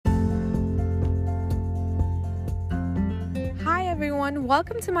everyone,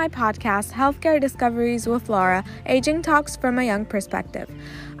 welcome to my podcast, Healthcare Discoveries with Laura, Aging Talks from a Young Perspective.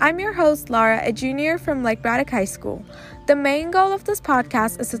 I'm your host, Laura, a junior from Lake Braddock High School. The main goal of this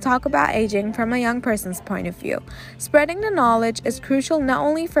podcast is to talk about aging from a young person's point of view. Spreading the knowledge is crucial not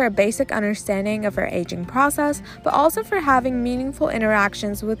only for a basic understanding of our aging process, but also for having meaningful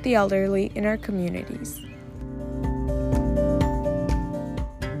interactions with the elderly in our communities.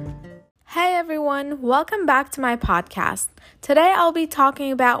 Hey everyone, welcome back to my podcast. Today I'll be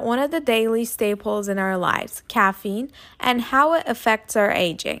talking about one of the daily staples in our lives, caffeine, and how it affects our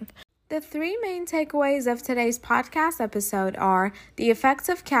aging. The three main takeaways of today's podcast episode are the effects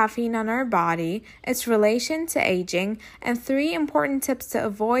of caffeine on our body, its relation to aging, and 3 important tips to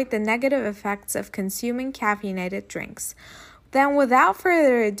avoid the negative effects of consuming caffeinated drinks. Then without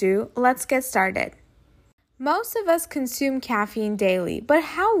further ado, let's get started. Most of us consume caffeine daily, but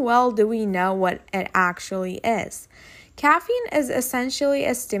how well do we know what it actually is? Caffeine is essentially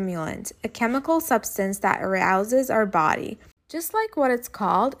a stimulant, a chemical substance that arouses our body. Just like what it's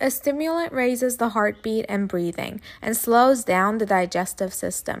called, a stimulant raises the heartbeat and breathing and slows down the digestive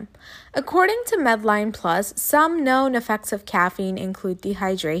system. According to Medline Plus, some known effects of caffeine include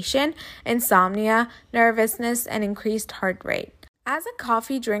dehydration, insomnia, nervousness, and increased heart rate. As a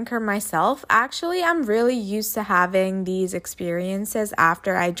coffee drinker myself, actually I'm really used to having these experiences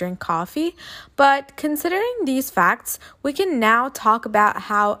after I drink coffee, but considering these facts, we can now talk about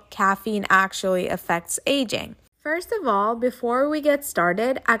how caffeine actually affects aging. First of all, before we get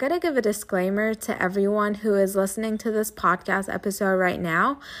started, I gotta give a disclaimer to everyone who is listening to this podcast episode right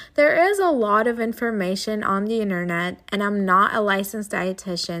now. There is a lot of information on the internet, and I'm not a licensed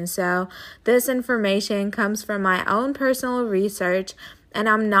dietitian, so this information comes from my own personal research, and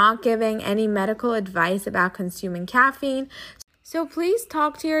I'm not giving any medical advice about consuming caffeine. So please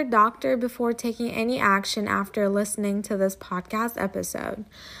talk to your doctor before taking any action after listening to this podcast episode.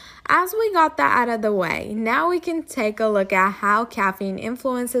 As we got that out of the way, now we can take a look at how caffeine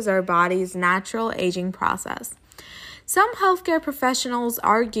influences our body's natural aging process. Some healthcare professionals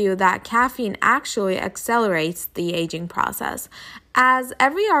argue that caffeine actually accelerates the aging process. As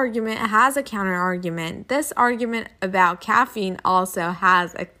every argument has a counter-argument, this argument about caffeine also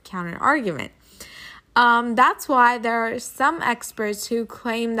has a counter-argument. That's why there are some experts who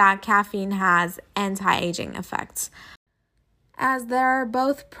claim that caffeine has anti-aging effects. As there are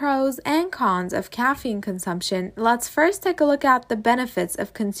both pros and cons of caffeine consumption, let's first take a look at the benefits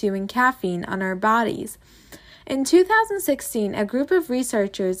of consuming caffeine on our bodies. In 2016, a group of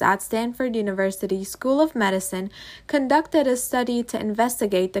researchers at Stanford University School of Medicine conducted a study to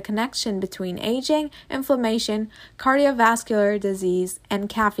investigate the connection between aging, inflammation, cardiovascular disease, and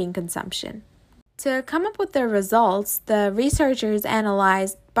caffeine consumption. To come up with their results, the researchers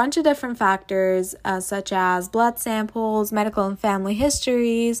analyzed a bunch of different factors such as blood samples, medical and family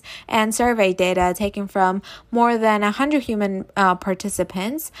histories, and survey data taken from more than 100 human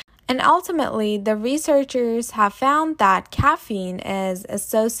participants. And ultimately, the researchers have found that caffeine is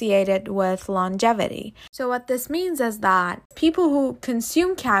associated with longevity. So what this means is that people who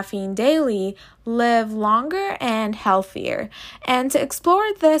consume caffeine daily live longer and healthier. And to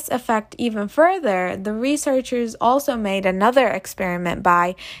explore this effect even further, the researchers also made another experiment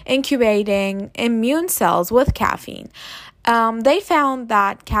by incubating immune cells with caffeine. They found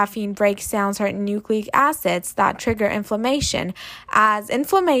that caffeine breaks down certain nucleic acids that trigger inflammation. As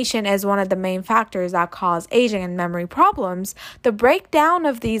inflammation is one of the main factors that cause aging and memory problems, the breakdown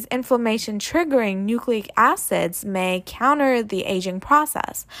of these inflammation-triggering nucleic acids may counter the aging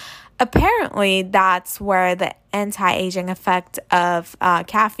process. Apparently, that's where the anti-aging effect of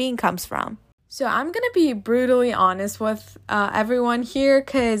caffeine comes from. So I'm going to be brutally honest with everyone here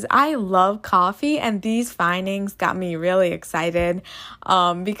because I love coffee, and these findings got me really excited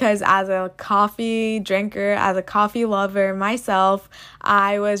because as a coffee drinker, as a coffee lover myself,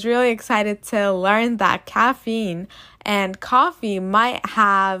 I was really excited to learn that caffeine and coffee might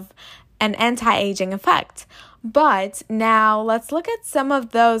have an anti-aging effect. But now let's look at some of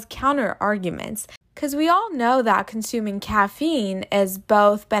those counter arguments. Because we all know that consuming caffeine is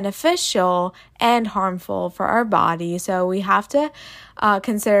both beneficial and harmful for our body. So we have to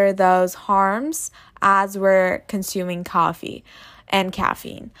consider those harms as we're consuming coffee and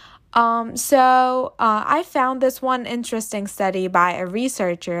caffeine. I found this one interesting study by a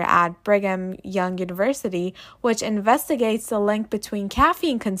researcher at Brigham Young University, which investigates the link between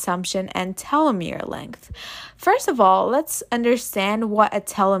caffeine consumption and telomere length. First of all, let's understand what a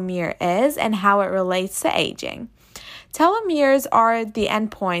telomere is and how it relates to aging. Telomeres are the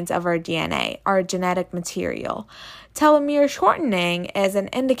endpoints of our DNA, our genetic material. Telomere shortening is an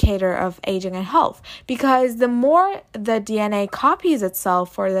indicator of aging and health because the more the DNA copies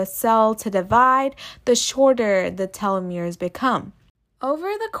itself for the cell to divide, the shorter the telomeres become.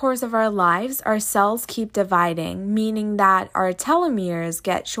 Over the course of our lives, our cells keep dividing, meaning that our telomeres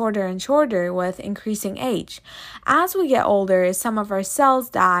get shorter and shorter with increasing age. As we get older, some of our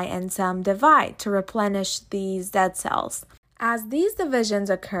cells die and some divide to replenish these dead cells. As these divisions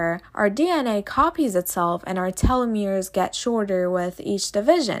occur, our DNA copies itself and our telomeres get shorter with each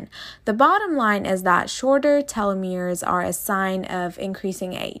division. The bottom line is that shorter telomeres are a sign of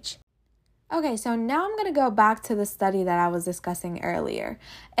increasing age. Okay, so now I'm going to go back to the study that I was discussing earlier.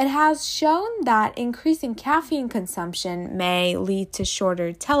 It has shown that increasing caffeine consumption may lead to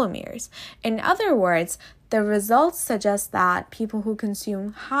shorter telomeres. In other words, the results suggest that people who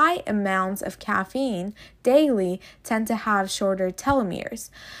consume high amounts of caffeine daily tend to have shorter telomeres.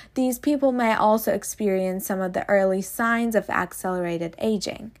 These people may also experience some of the early signs of accelerated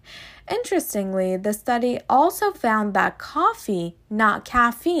aging. Interestingly, the study also found that coffee, not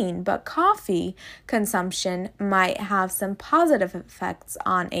caffeine, but coffee consumption might have some positive effects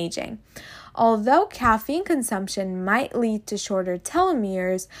on aging. Although caffeine consumption might lead to shorter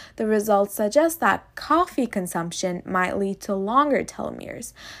telomeres, the results suggest that coffee consumption might lead to longer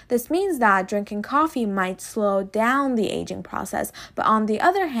telomeres. This means that drinking coffee might slow down the aging process, but on the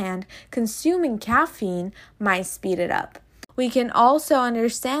other hand, consuming caffeine might speed it up. We can also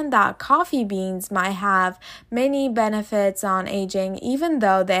understand that coffee beans might have many benefits on aging even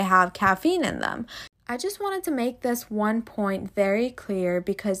though they have caffeine in them. I just wanted to make this one point very clear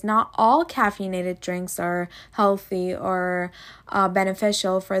because not all caffeinated drinks are healthy or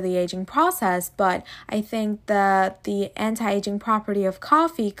beneficial for the aging process, but I think that the anti-aging property of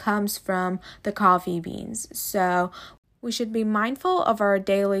coffee comes from the coffee beans. So we should be mindful of our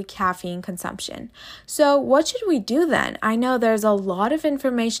daily caffeine consumption. So what should we do then? I know there's a lot of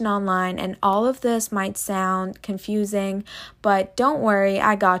information online and all of this might sound confusing, but don't worry,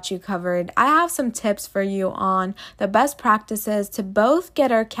 I got you covered. I have some tips for you on the best practices to both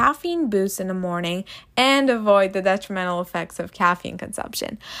get our caffeine boost in the morning and avoid the detrimental effects of caffeine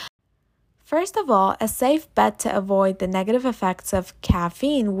consumption. First of all, a safe bet to avoid the negative effects of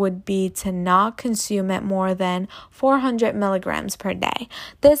caffeine would be to not consume it more than 400 milligrams per day.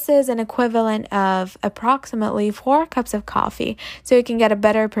 This is an equivalent of approximately 4 cups of coffee, so you can get a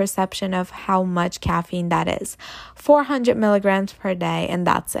better perception of how much caffeine that is. 400 milligrams per day, and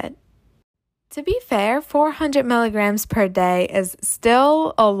that's it. To be fair, 400 milligrams per day is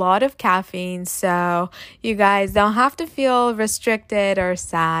still a lot of caffeine, so you guys don't have to feel restricted or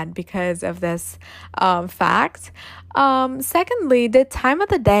sad because of this fact. Secondly, the time of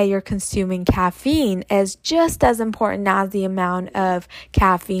the day you're consuming caffeine is just as important as the amount of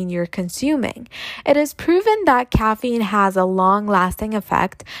caffeine you're consuming. It is proven that caffeine has a long-lasting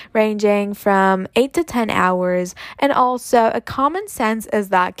effect ranging from 8 to 10 hours, and also a common sense is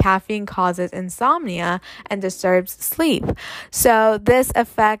that caffeine causes insomnia and disturbs sleep. So this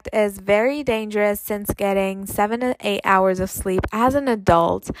effect is very dangerous since getting 7 to 8 hours of sleep as an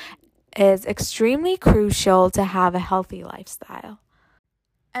adult is extremely crucial to have a healthy lifestyle.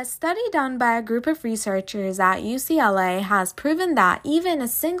 A study done by a group of researchers at UCLA has proven that even a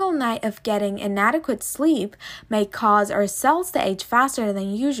single night of getting inadequate sleep may cause our cells to age faster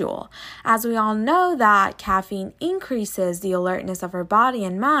than usual. As we all know that caffeine increases the alertness of our body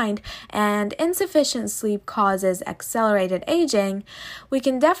and mind, and insufficient sleep causes accelerated aging, we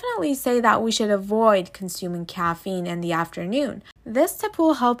can definitely say that we should avoid consuming caffeine in the afternoon. This tip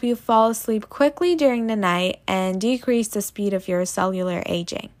will help you fall asleep quickly during the night and decrease the speed of your cellular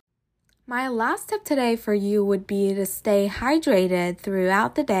aging. My last tip today for you would be to stay hydrated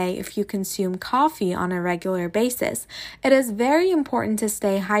throughout the day if you consume coffee on a regular basis. It is very important to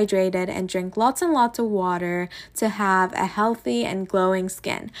stay hydrated and drink lots and lots of water to have a healthy and glowing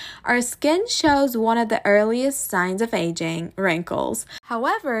skin. Our skin shows one of the earliest signs of aging, wrinkles.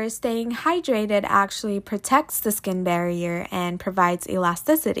 However, staying hydrated actually protects the skin barrier and provides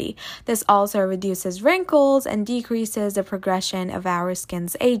elasticity. This also reduces wrinkles and decreases the progression of our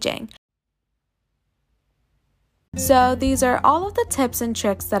skin's aging. So these are all of the tips and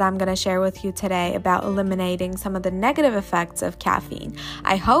tricks that I'm going to share with you today about eliminating some of the negative effects of caffeine.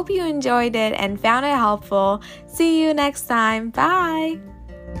 I hope you enjoyed it and found it helpful. See you next time. Bye!